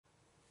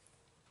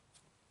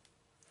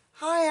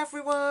Hi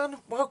everyone,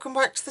 welcome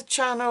back to the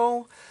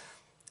channel.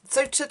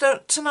 So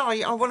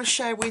tonight I want to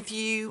share with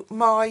you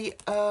my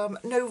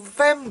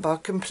November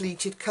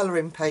completed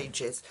colouring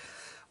pages.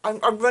 I'm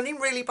running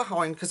really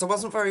behind because I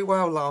wasn't very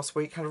well last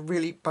week, had a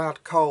really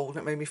bad cold and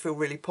it made me feel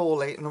really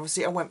poorly, and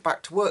obviously I went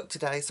back to work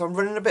today, so I'm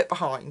running a bit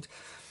behind.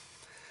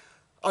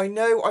 I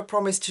know I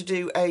promised to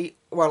do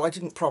well, I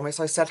didn't promise,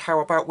 I said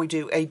how about we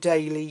do a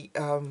daily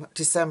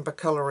December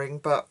colouring,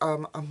 but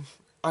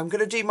I'm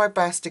going to do my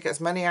best to get as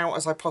many out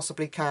as I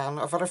possibly can.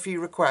 I've had a few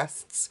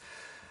requests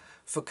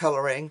for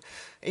colouring,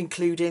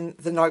 including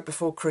The Night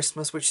Before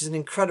Christmas, which is an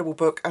incredible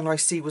book and I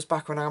see was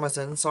back on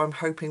Amazon, so I'm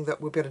hoping that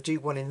we'll be able to do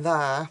one in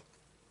there.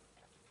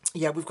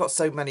 Yeah, we've got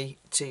so many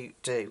to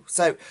do.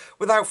 So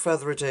without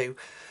further ado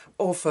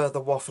or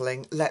further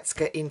waffling, let's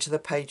get into the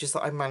pages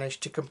that I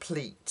managed to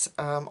complete.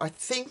 I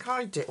think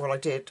I did, well I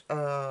did,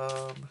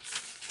 I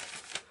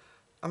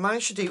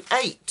managed to do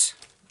 8.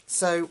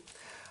 So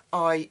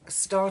I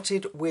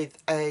started with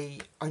I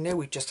know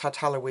we just had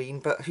Halloween,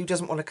 but who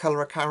doesn't want to colour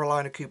a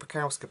Carolina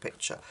Kupakowska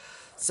picture?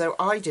 So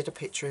I did a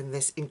picture in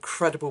this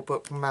incredible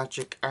book,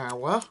 Magic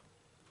Hour.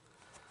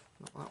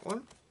 Not that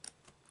one.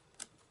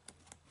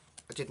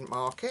 I didn't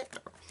mark it,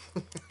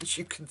 as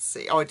you can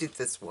see. Oh, I did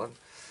this one.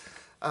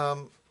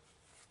 And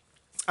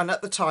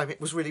at the time it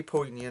was really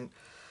poignant.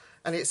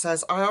 And it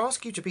says, I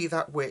ask you to be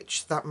that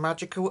witch, that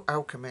magical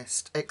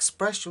alchemist.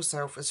 Express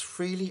yourself as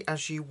freely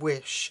as you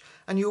wish,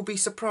 and you'll be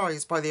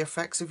surprised by the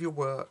effects of your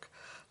work.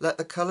 Let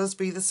the colours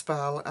be the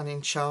spell and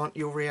enchant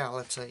your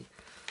reality.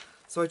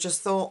 So I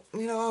just thought,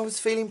 you know, I was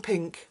feeling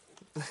pink.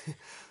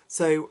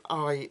 So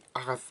I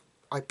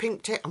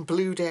pinked it and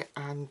blued it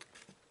and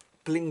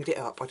blinged it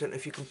up. I don't know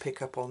if you can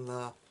pick up on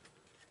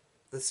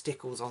the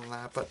stickles on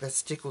there, but there's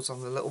stickles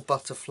on the little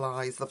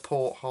butterflies, the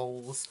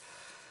portholes,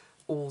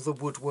 all the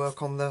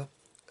woodwork on the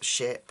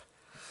ship,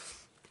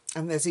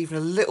 and there's even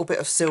a little bit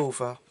of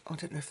silver. I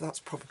don't know if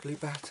that's probably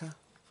better.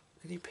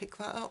 Can you pick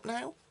that up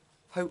now?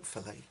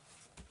 Hopefully.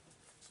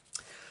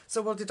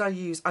 So what did I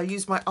use? I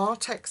used my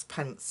Artex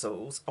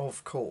pencils,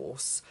 of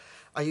course.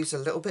 I used a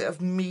little bit of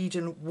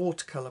Meaden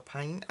watercolour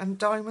paint and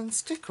diamond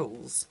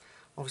stickles.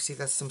 Obviously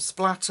there's some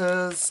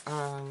splatters,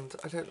 and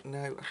I don't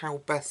know how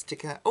best to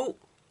get... Oh,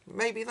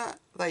 maybe that.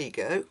 There you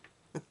go.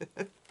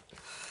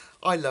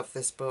 I love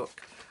this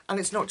book. And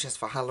it's not just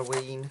for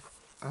Halloween.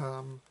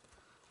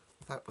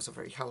 That was a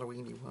very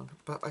Halloween-y one.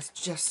 But it's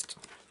just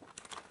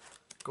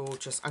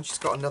gorgeous. And she's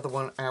got another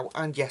one out.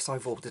 And yes,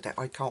 I've ordered it.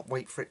 I can't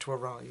wait for it to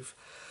arrive.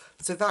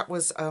 So that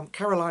was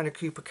Carolina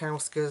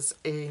Kupakowska's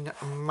in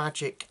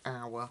Magic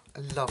Hour. I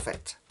love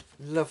it.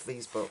 Love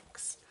these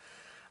books.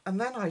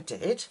 And then I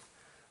did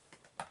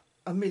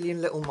A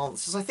Million Little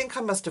Monsters. I think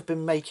I must have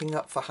been making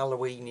up for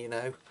Halloween, you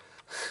know.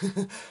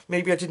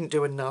 Maybe I didn't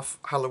do enough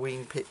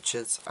Halloween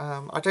pictures.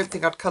 I don't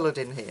think I'd coloured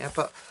in here,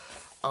 but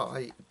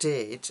I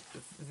did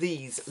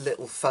these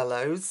little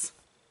fellows.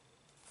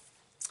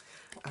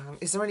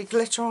 Is there any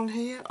glitter on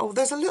here? Oh,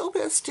 there's a little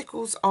bit of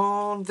stickles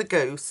on the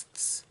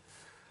ghosts.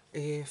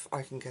 If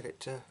I can get it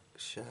to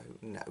show.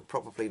 No,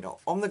 probably not.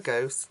 On the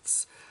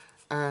ghosts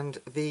and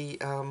the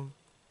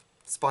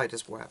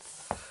spider's web.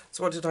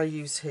 So what did I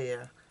use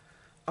here?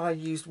 I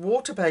used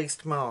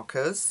water-based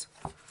markers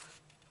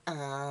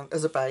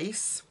as a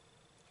base,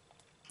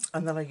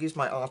 and then I used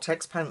my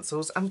Artex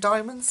pencils and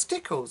diamond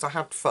stickles. I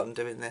had fun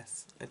doing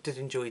this. I did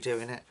enjoy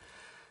doing it.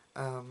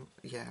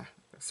 Yeah,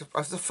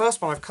 it's the first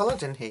one I've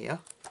coloured in here.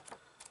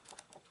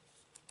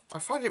 I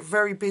find it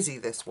very busy,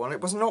 this one.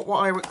 It was not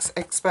what I was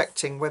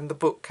expecting when the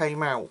book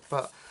came out,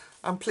 but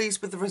I'm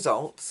pleased with the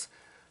results,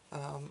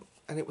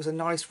 and it was a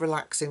nice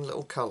relaxing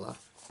little colour.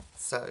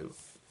 So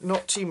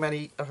not too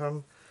many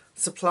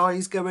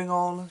supplies going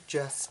on,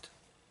 just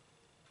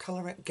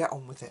colour it, get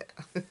on with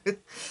it.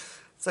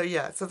 So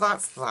yeah, so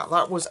that's that.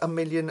 That was A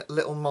Million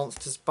Little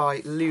Monsters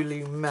by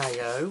Lulu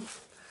Mayo.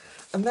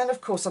 And then of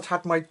course I'd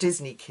had my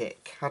Disney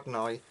kick, hadn't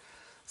I?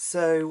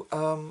 So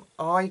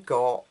I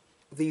got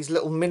these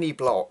little mini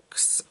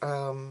blocks.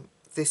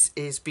 This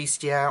is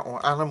Bestiaire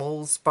or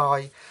Animals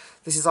by,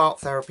 this is Art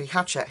Therapy,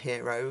 Hatchet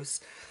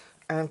Heroes.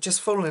 And just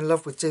fallen in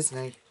love with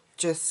Disney.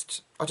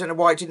 Just, I don't know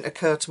why it didn't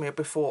occur to me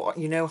before.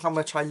 You know how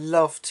much I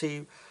love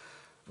to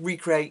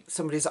recreate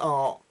somebody's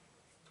art.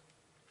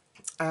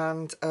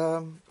 And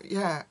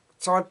yeah,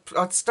 so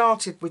I'd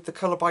started with the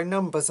colour by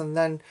numbers, and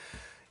then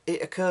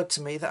it occurred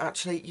to me that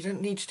actually you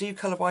don't need to do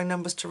colour by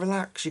numbers to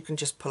relax. You can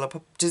just pull up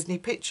a Disney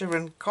picture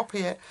and copy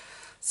it.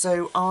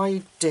 So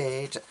I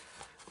did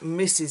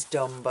Mrs.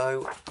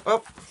 Dumbo.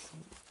 Oh,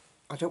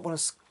 I don't want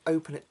to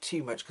open it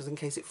too much because in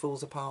case it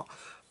falls apart.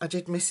 I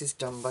did Mrs.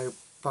 Dumbo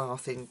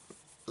bathing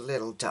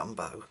little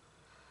Dumbo.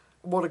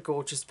 What a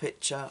gorgeous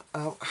picture.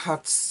 I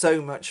had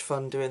so much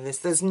fun doing this.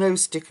 There's no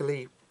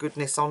stickly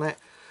goodness on it.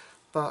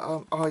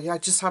 But oh yeah, I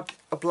just had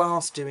a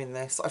blast doing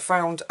this. I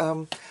found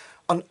an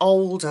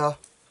older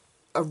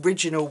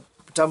original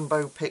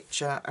Dumbo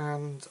picture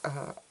and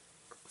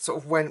sort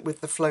of went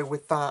with the flow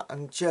with that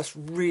and just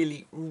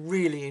really,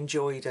 really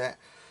enjoyed it.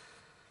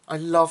 I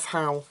love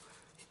how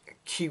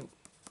cute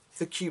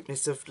the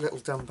cuteness of little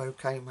Dumbo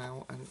came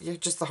out, and yeah,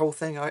 just the whole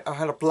thing. I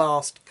had a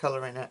blast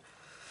colouring it.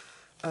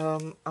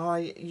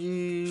 I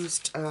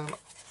used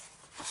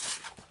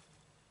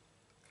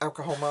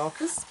alcohol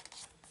markers.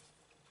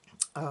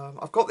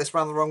 I've got this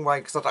round the wrong way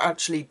because I'd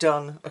actually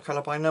done a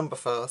colour by number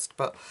first,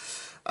 but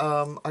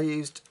I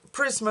used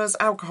Prismas,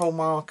 alcohol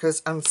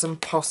markers and some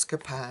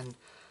Posca pen.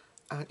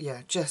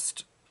 Yeah,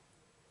 just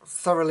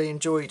thoroughly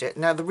enjoyed it.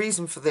 Now the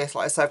reason for this,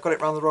 like I said, I've got it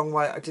round the wrong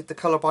way. I did the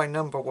colour by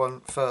number one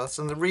first,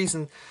 and the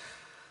reason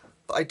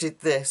that I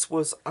did this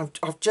was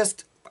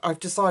I've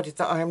decided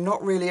that I am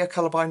not really a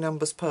colour by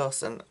numbers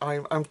person.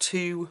 I'm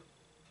too,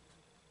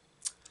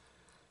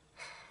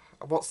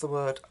 what's the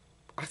word?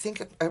 I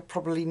think I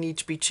probably need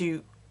to be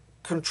too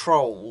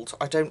controlled.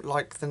 I don't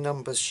like the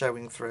numbers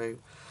showing through.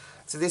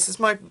 So this is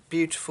my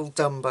beautiful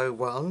Dumbo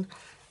one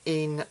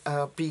in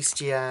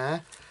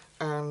Bestiaire,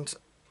 and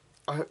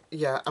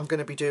yeah, I'm going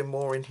to be doing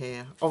more in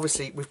here.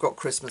 Obviously we've got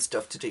Christmas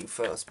stuff to do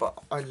first, but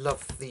I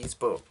love these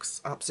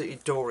books, absolutely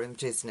adoring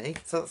Disney,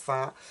 so that's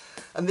that.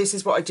 And this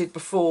is what I did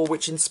before,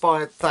 which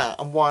inspired that,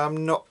 and why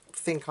I'm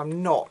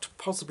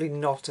possibly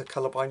not a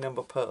colour by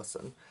number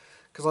person,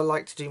 because I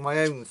like to do my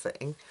own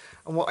thing.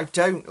 And what I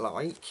don't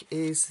like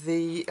is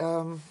the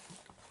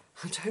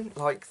I don't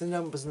like the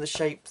numbers and the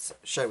shapes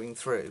showing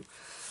through.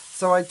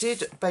 So I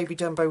did Baby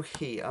Dumbo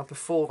here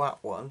before that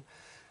one,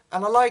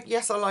 and I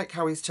like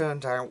how he's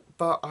turned out,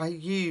 but I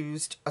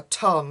used a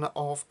ton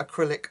of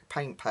acrylic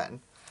paint pen,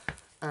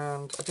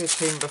 and I did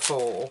him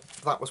before.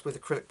 That was with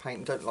acrylic paint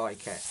and don't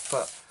like it,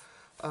 but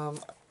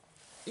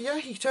yeah,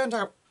 he turned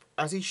out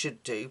as he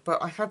should do,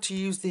 but I had to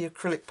use the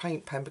acrylic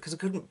paint pen because I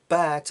couldn't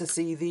bear to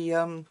see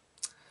the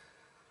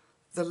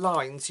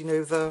lines, you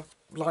know, the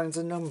lines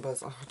and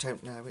numbers. Oh, I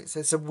don't know,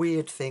 it's a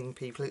weird thing,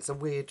 people, it's a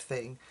weird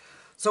thing.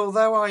 So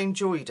although I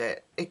enjoyed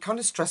it, it kind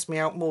of stressed me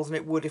out more than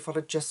it would if I'd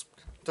have just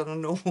done a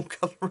normal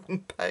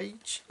colouring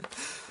page.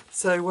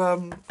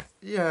 So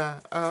yeah,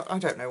 I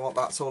don't know what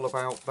that's all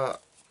about,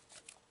 but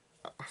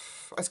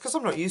it's because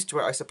I'm not used to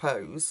it, I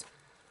suppose.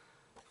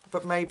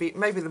 But maybe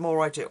the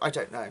more I do, I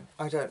don't know.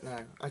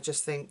 I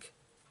just think,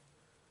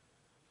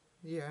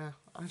 yeah,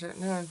 I don't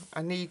know.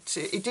 I need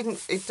to.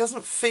 It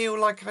doesn't feel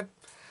like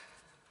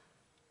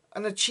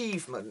an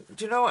achievement.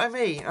 Do you know what I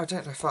mean? I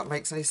don't know if that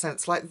makes any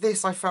sense. Like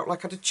this, I felt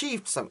like I'd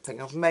achieved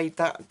something. I've made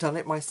that, done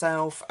it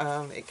myself,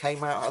 and it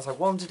came out as I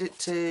wanted it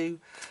to.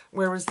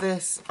 Whereas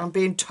this, I'm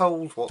being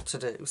told what to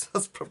do. So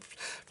that's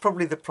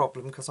probably the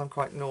problem, because I'm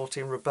quite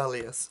naughty and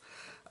rebellious.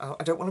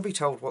 I don't want to be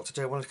told what to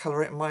do. I want to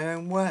colour it in my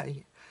own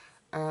way.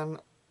 And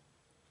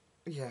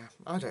yeah,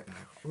 I don't know.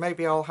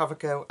 Maybe I'll have a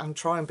go and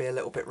try and be a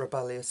little bit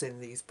rebellious in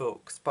these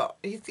books. But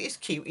he's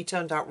cute. He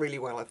turned out really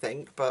well, I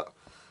think. But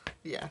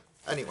yeah,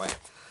 anyway.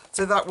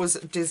 So that was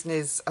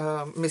Disney's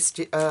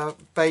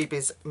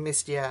Baby's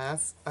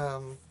Mestiares,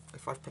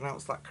 if I've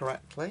pronounced that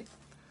correctly.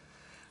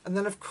 And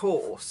then, of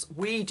course,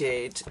 we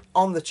did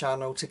on the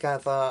channel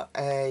together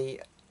a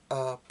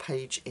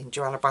page in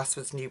Joanna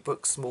Basford's new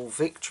book, Small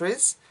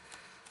Victories.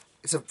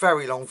 It's a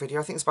very long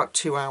video. I think it's about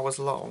 2 hours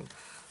long.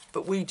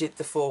 But we did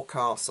the 4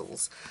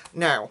 castles.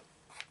 Now,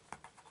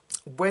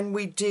 when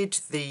we did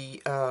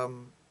the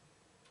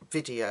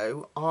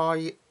video,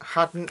 I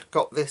hadn't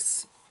got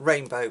this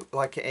rainbow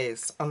like it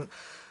is, and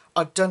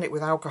I'd done it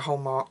with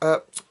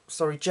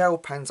gel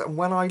pens, and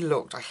when I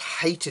looked, I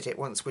hated it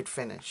once we'd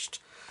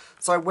finished.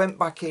 So I went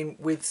back in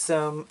with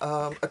some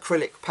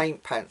acrylic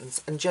paint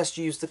pens and just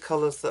used the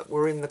colours that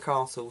were in the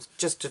castles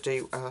just to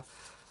do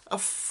a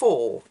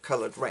 4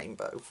 coloured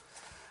rainbow.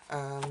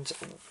 And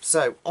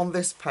so on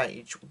this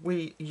page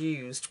we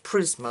used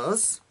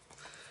Prismas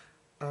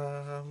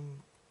and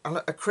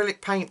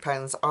acrylic paint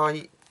pens.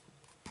 I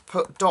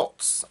put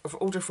dots of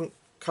all different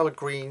colour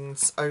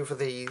greens over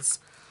these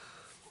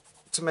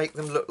to make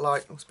them look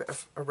like, there's a bit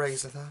of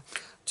eraser there,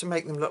 to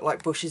make them look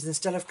like bushes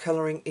instead of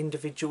colouring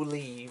individual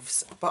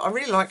leaves. But I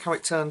really like how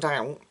it turned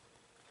out.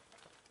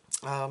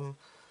 I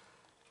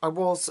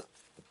was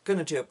going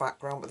to do a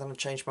background, but then I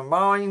changed my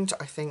mind.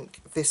 I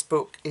think this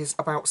book is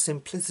about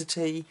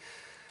simplicity,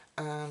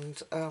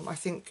 and I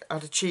think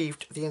I'd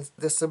achieved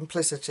the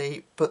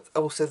simplicity, but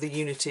also the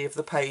unity of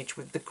the page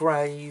with the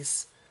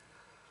greys,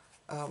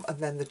 and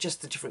then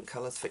just the different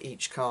colours for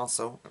each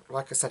castle.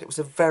 Like I said, it was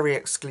a very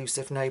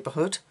exclusive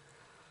neighbourhood.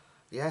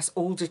 Yes,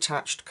 all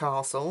detached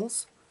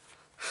castles.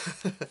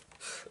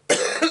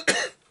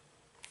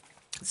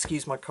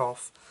 Excuse my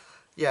cough.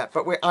 Yeah,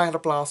 but I had a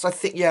blast. I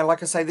think, yeah,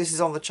 like I say, this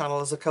is on the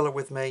channel as a colour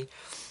with me.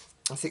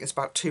 I think it's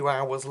about 2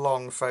 hours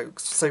long,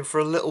 folks. So for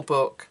a little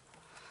book,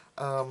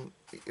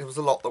 it was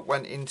a lot that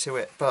went into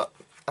it. But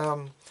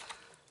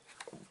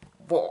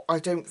what I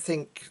don't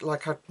think,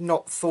 like I'd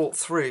not thought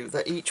through,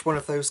 that each one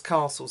of those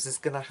castles is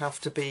going to have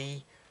to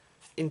be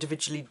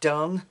individually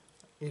done.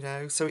 You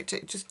know, so it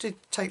just did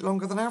take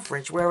longer than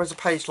average. Whereas a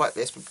page like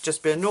this would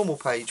just be a normal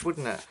page,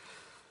 wouldn't it?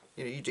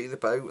 You know, you do the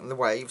boat and the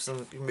waves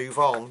and you move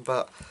on.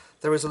 But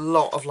there is a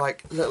lot of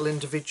like little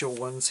individual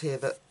ones here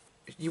that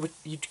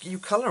you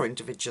colour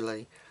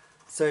individually.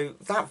 So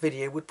that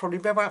video would probably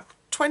be about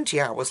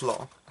 20 hours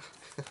long.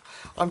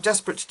 I'm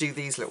desperate to do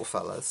these little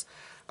fellas.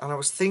 and I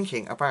was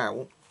thinking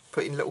about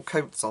putting little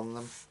coats on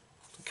them,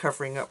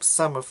 covering up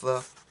some of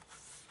the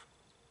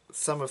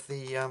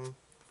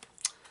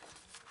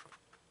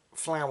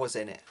flowers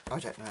in it. I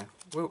don't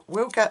know.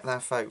 We'll get there,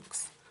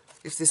 folks.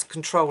 It's this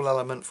control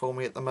element for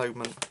me at the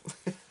moment.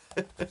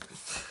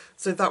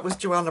 So that was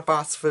Joanna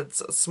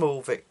Basford's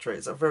Small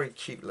Victories, a very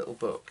cute little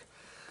book.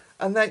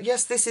 And then,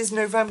 yes, this is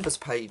November's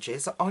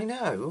pages. I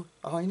know.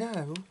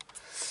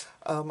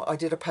 I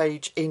did a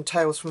page in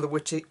Tales from the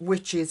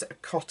Witch's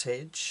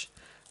Cottage,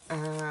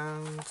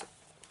 and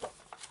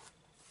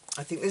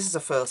I think this is a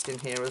first in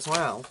here as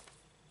well.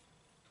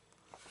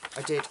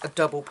 I did a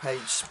double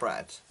page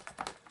spread,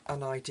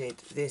 and I did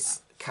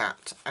this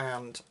cat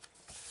and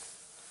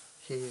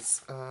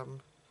his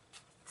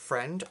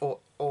friend,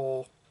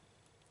 or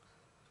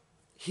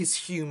his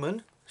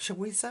human, shall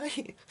we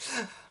say,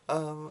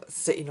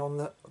 sitting on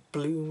the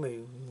blue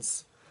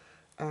moons.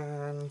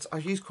 And I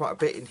used quite a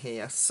bit in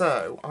here,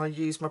 so I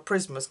used my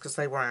Prismas because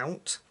they were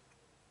out,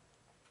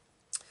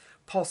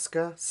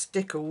 Posca,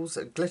 Stickles,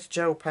 glitter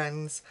gel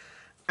pens,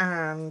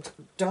 and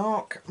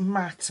Dark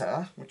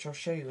Matter, which I'll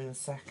show you in a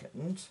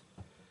second.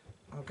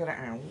 I'll get it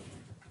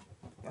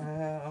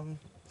out.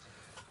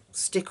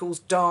 Stickles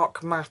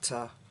Dark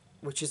Matter,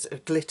 which is a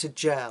glitter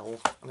gel,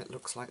 and it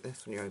looks like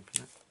this when you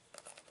open it.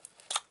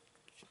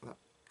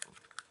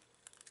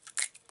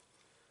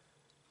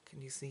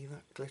 Can you see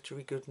that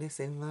glittery goodness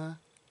in there?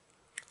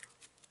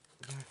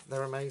 Yeah,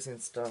 they're amazing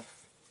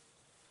stuff.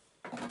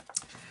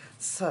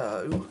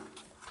 So,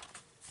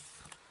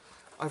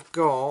 I've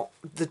got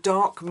the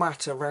dark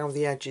matter around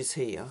the edges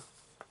here.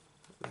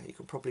 You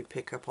can probably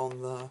pick up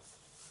on the...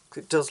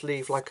 it does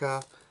leave like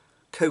a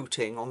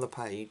coating on the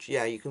page.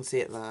 Yeah, you can see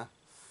it there.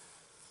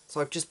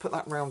 So I've just put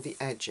that around the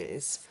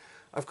edges.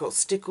 I've got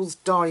Stickles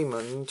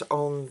Diamond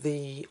on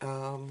the...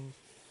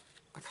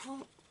 I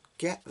can't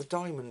get the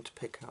diamond to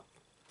pick up.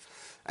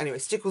 Anyway,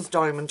 Stickles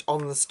Diamond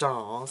on the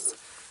stars,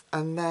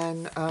 and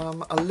then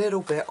a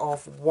little bit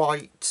of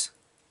white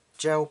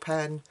gel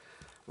pen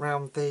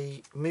around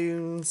the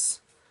moons,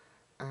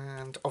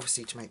 and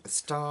obviously to make the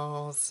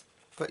stars.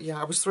 But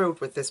yeah, I was thrilled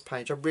with this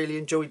page. I really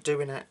enjoyed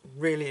doing it.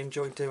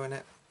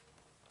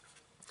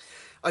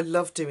 I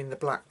love doing the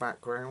black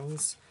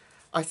backgrounds.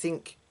 I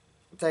think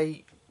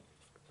they,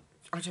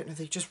 I don't know,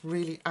 they just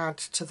really add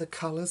to the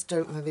colours,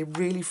 don't they? They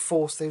really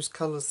force those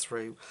colours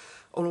through.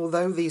 And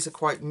although these are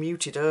quite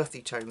muted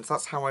earthy tones,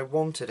 that's how I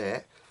wanted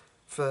it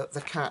for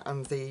the cat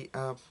and the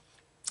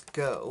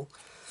girl,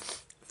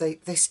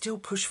 they still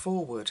push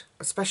forward,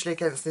 especially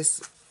against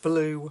this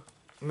blue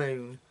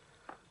moon.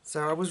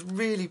 So I was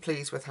really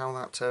pleased with how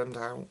that turned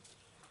out.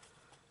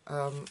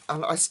 And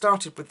I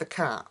started with the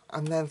cat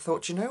and then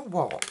thought, you know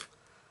what?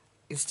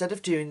 Instead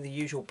of doing the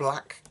usual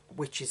black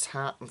witch's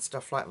hat and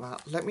stuff like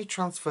that, let me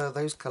transfer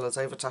those colours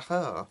over to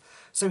her.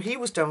 So he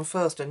was done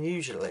first,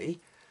 unusually.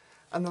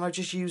 And then I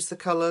just used the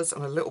colours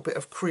and a little bit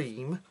of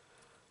cream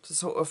to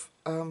sort of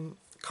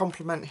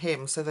complement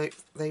him, so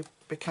they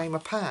became a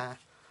pair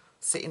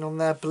sitting on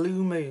their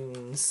blue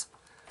moons.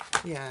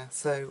 Yeah,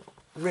 so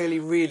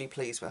really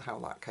pleased with how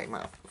that came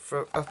out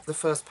for the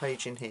first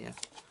page in here.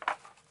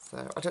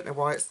 So I don't know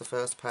why it's the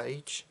first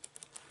page.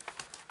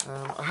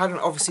 I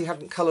obviously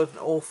hadn't coloured an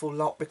awful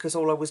lot because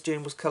all I was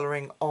doing was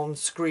colouring on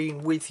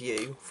screen with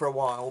you for a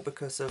while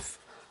because of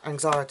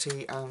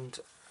anxiety and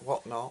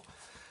whatnot.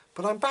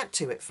 But I'm back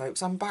to it,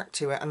 folks. I'm back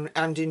to it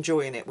and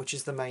enjoying it, which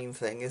is the main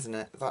thing, isn't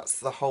it? That's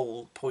the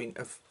whole point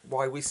of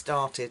why we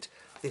started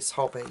this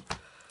hobby.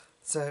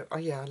 So,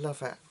 yeah, I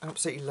love it.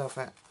 Absolutely love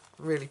it.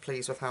 Really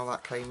pleased with how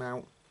that came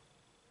out.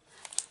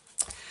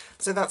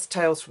 So that's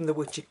Tales from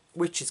the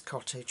Witch's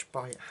Cottage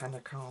by Hannah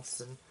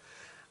Carson.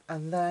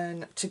 And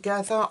then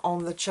together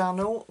on the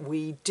channel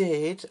we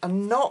did a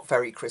not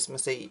very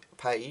Christmassy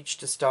page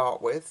to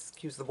start with,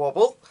 excuse the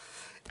wobble,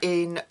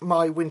 in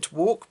My Winter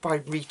Walk by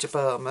Rita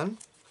Berman.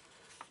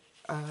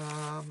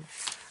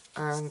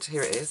 And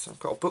here it is. I've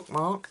got a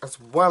bookmark as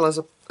well as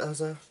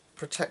a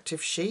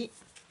protective sheet.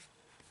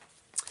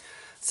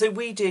 So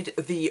we did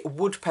the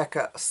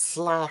woodpecker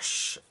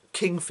 /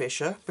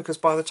 kingfisher, because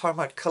by the time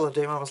I'd coloured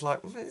him I was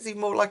like, is he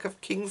more like a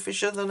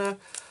kingfisher than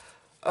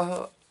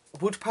a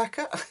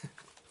woodpecker?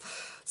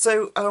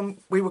 So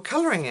we were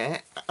colouring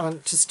it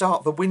to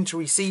start the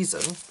wintry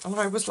season, and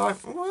I was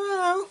like,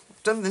 well,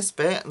 I've done this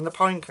bit and the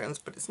pine cones,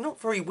 but it's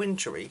not very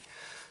wintry.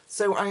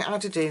 So I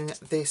added in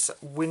this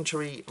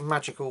wintry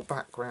magical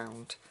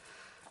background.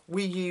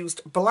 We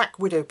used Black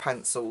Widow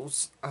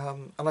pencils,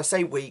 and I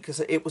say we because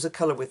it was a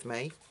colour with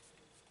me.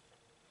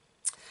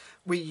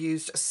 We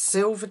used a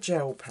silver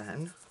gel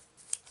pen.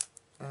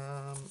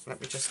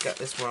 Let me just get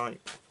this right.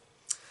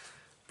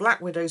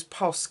 Black Widow's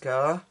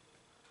Posca,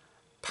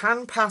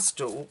 Pan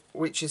Pastel,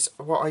 which is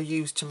what I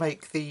used to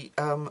make the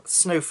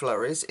snow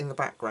flurries in the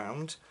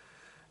background,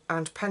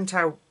 and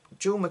Pentau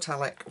Dual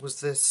Metallic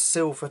was the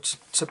silver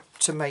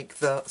to make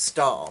the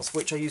stars,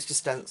 which I used to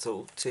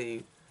stencil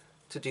to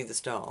do the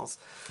stars.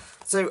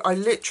 So I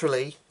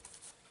literally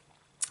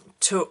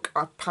took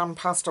a Pan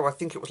Pastel, I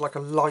think it was like a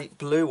light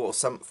blue or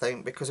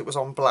something because it was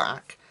on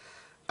black,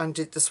 and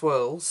did the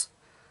swirls,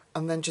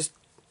 and then just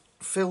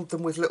filled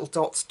them with little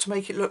dots to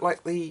make it look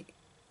like the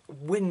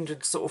wind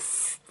had sort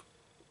of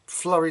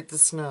flurried the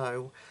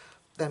snow.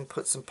 Then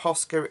put some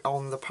Posca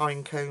on the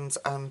pine cones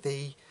and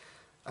the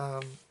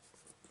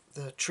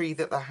tree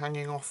that they're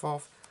hanging off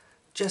of,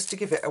 just to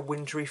give it a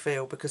wintry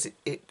feel, because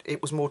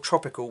it was more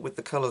tropical with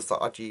the colours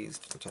that I'd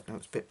used. I don't know,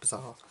 it's a bit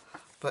bizarre.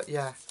 But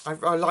yeah, I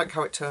like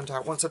how it turned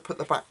out once I put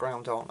the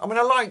background on. I mean,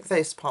 I like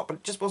this part, but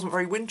it just wasn't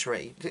very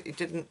wintry. It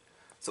didn't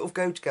sort of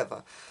go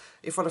together.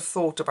 If I'd have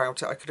thought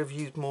about it, I could have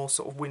used more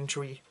sort of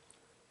wintry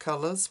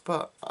colours,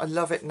 but I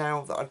love it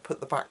now that I'd put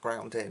the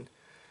background in.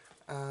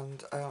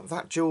 And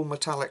that dual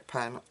metallic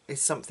pen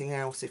is something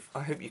else.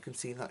 I hope you can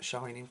see that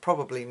shining.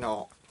 Probably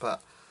not,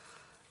 but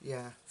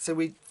yeah. So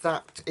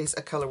that is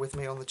a colour with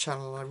me on the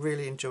channel. I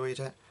really enjoyed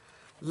it.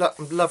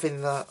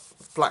 Loving the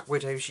Black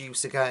Widow's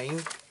use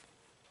again.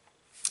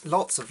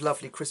 Lots of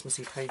lovely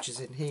Christmassy pages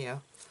in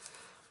here.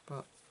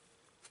 But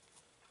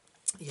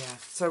yeah,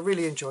 so I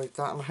really enjoyed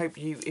that, and I hope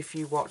if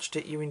you watched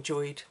it, you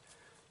enjoyed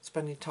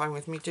spending time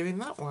with me doing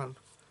that one.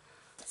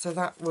 So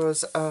that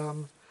was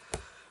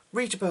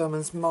Rita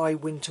Berman's My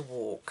Winter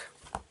Walk.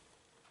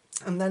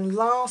 And then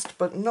last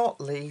but not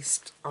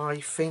least, I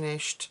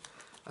finished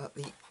at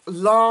the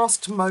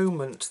last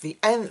moment, the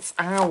nth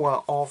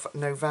hour of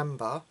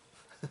November,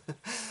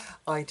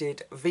 I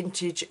did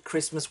Vintage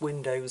Christmas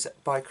Windows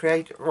by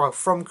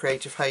from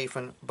Creative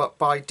Haven, but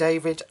by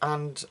David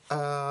and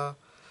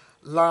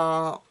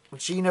La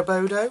Gina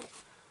Bodo.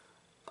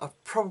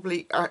 I've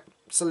probably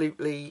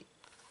absolutely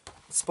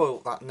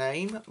spoilt that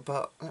name,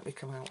 but let me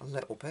come out a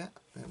little bit.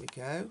 There we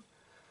go.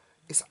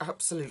 It's an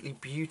absolutely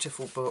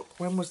beautiful book.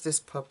 When was this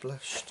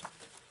published?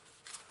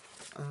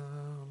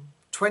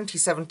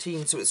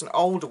 2017, so it's an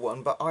older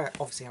one, but I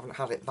obviously haven't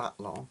had it that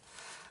long.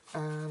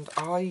 And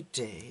I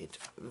did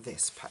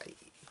this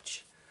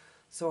page.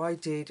 So I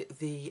did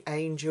the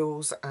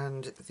angels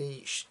and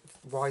the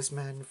wise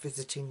men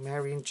visiting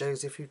Mary and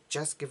Joseph, who'd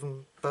just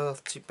given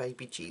birth to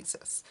baby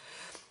Jesus.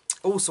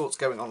 All sorts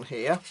going on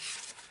here.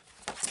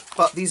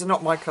 But these are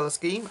not my colour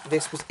scheme.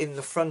 This was in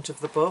the front of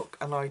the book,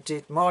 and I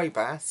did my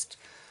best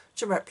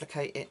to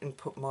replicate it and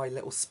put my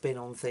little spin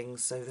on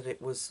things so that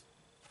it was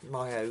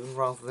my own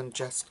rather than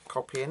just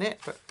copying it,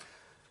 but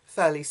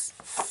fairly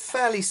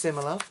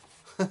similar.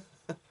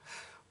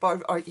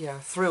 But I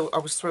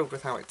was thrilled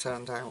with how it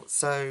turned out.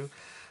 So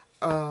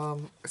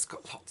it's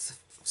got lots of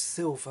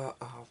silver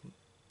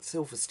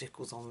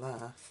stickles on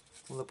there,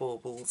 on the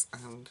baubles,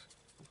 and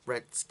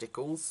red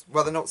stickles.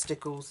 Well, they're not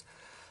stickles.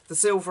 The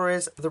silver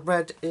is, the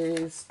red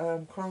is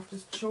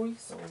Crafter's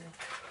Choice,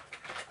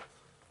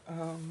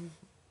 or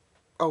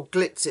oh,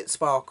 Glitz It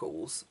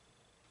Sparkles.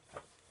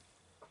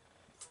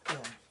 Yeah.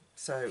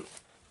 So,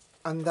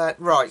 and that,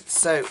 right,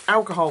 so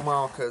alcohol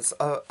markers,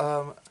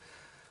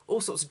 all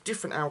sorts of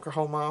different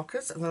alcohol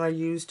markers, and then I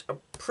used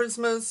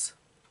Prismas,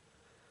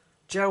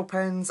 gel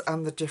pens,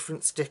 and the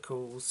different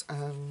stickles.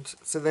 And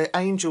so the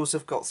angels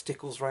have got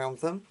stickles round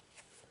them.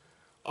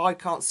 I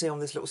can't see on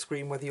this little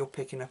screen whether you're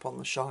picking up on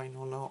the shine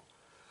or not.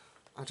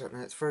 I don't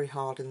know, it's very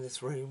hard in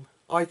this room.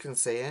 I can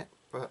see it,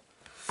 but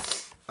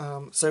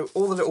so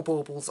all the little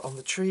baubles on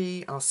the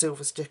tree are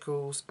silver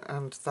stickles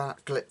and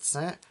that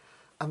glitzer.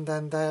 And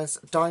then there's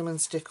diamond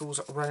stickles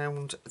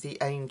around the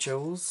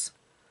angels,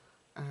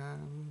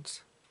 and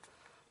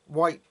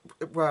white,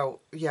 well,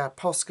 yeah,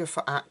 Posca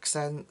for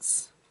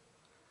accents,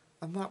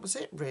 and that was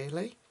it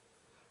really.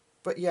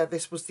 But yeah,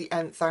 this was the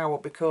nth hour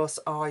because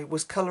I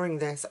was colouring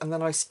this and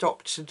then I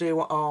stopped to do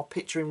our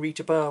picture in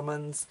Rita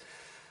Berman's,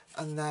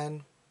 and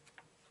then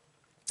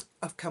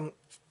I've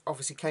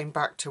obviously came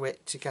back to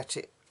it to get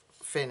it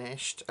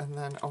finished, and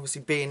then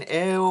obviously being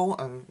ill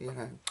and, you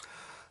know,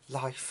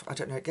 life, I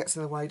don't know, it gets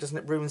in the way, doesn't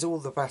it? Ruins all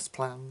the best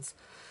plans.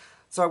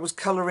 So I was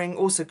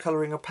also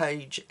colouring a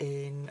page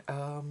in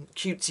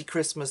Cutesy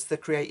Christmas, the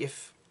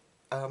Creative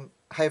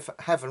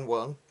Heaven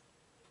one,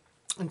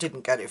 and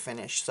didn't get it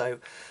finished. So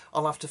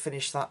I'll have to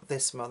finish that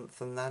this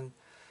month and then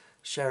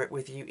share it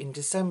with you in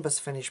December's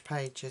finished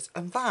pages.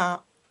 And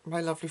that,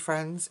 my lovely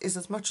friends, is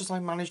as much as I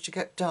managed to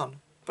get done.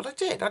 But I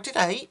did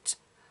 8.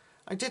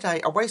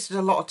 I wasted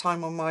a lot of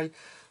time on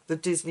the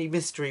Disney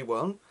mystery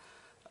one.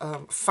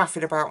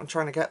 Faffing about and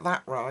trying to get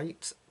that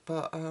right,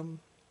 but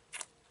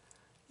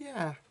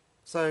yeah,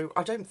 so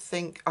I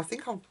think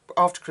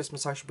after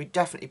Christmas I should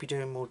definitely be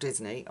doing more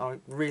Disney. I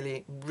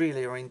really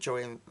are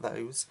enjoying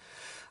those,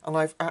 and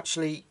I've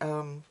actually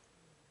I've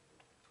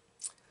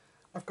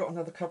got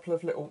another couple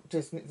of little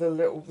Disney,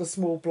 the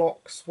small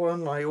blocks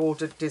one. I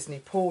ordered Disney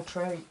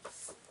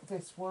Portraits,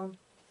 this one.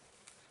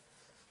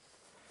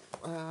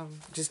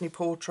 Disney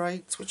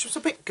Portraits, which I was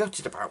a bit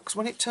gutted about because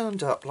when it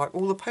turned up, like,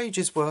 all the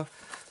pages were,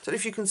 I don't know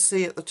if you can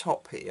see at the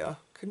top here,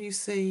 can you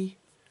see?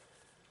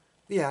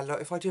 Yeah,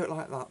 look, if I do it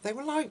like that, they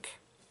were like,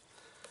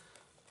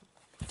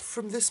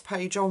 from this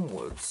page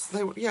onwards,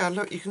 they were, yeah,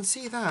 look, you can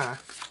see there,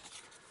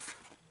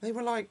 they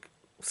were like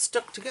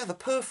stuck together,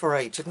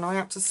 perforated, and I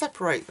had to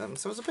separate them,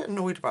 so I was a bit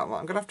annoyed about that.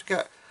 I'm going to have to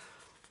get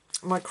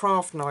my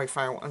craft knife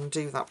out and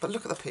do that, but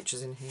look at the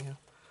pictures in here.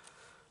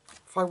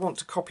 If I want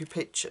to copy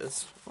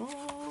pictures,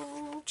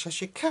 oh,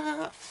 Cheshire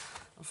Cat,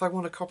 if I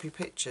want to copy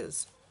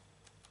pictures,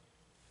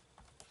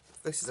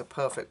 this is a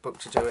perfect book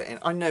to do it in.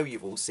 I know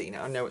you've all seen it.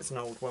 I know it's an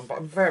old one, but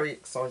I'm very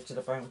excited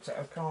about it.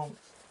 I can't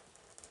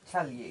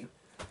tell you.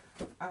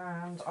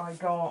 And I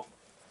got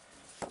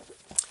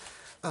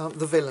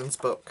the Villains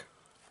book.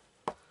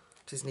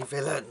 Disney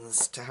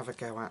Villains to have a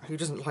go at. Who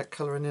doesn't like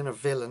colouring in a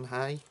villain,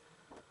 hey?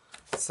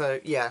 So,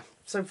 yeah.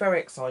 So, very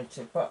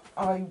excited. But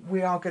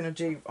we are going to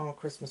do our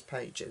Christmas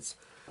pages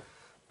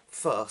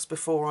first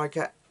before I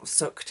get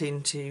sucked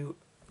into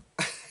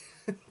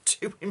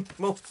doing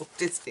more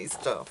Disney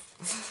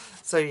stuff.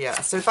 So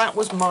yeah, so that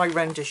was my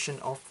rendition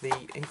of the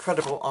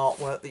incredible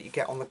artwork that you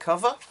get on the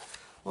cover.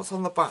 What's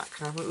on the back?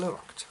 I haven't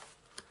looked.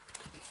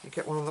 You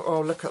get one of the,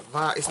 oh look at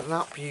that, isn't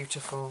that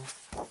beautiful?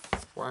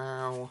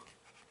 Wow.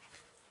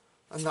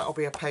 And that'll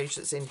be a page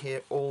that's in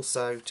here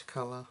also to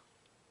colour.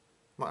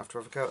 Might have to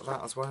have a go at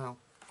that as well.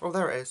 Oh,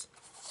 there it is.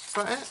 Is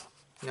that it?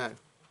 No.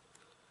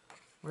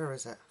 Where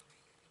is it?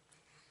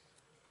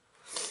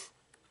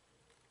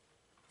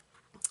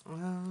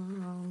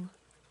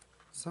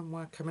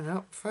 Somewhere coming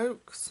up,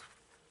 folks.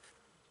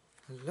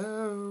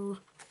 Hello.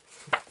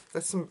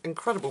 There's some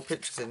incredible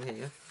pictures in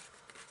here.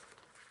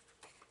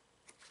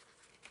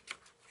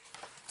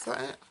 Is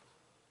that it?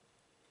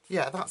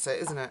 Yeah, that's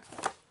it, isn't it?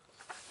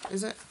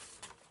 Is it?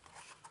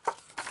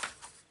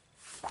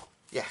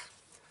 Yeah.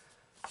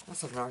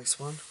 That's a nice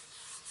one.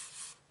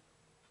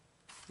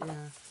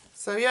 Yeah.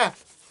 So yeah,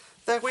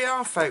 there we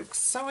are, folks.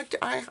 So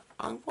I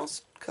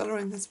was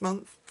colouring this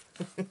month.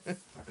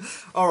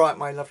 Alright,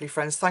 my lovely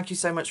friends, thank you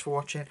so much for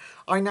watching.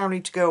 I now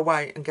need to go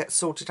away and get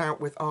sorted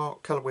out with our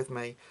Colour With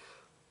Me,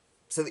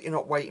 so that you're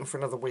not waiting for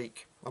another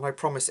week, and I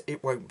promise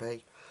it won't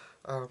be.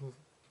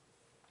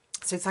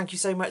 So thank you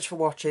so much for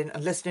watching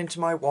and listening to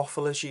my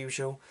waffle as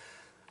usual.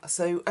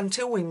 So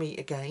until we meet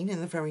again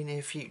in the very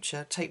near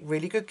future, take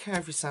really good care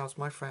of yourselves,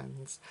 my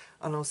friends,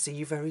 and I'll see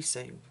you very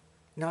soon.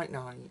 Night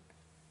night.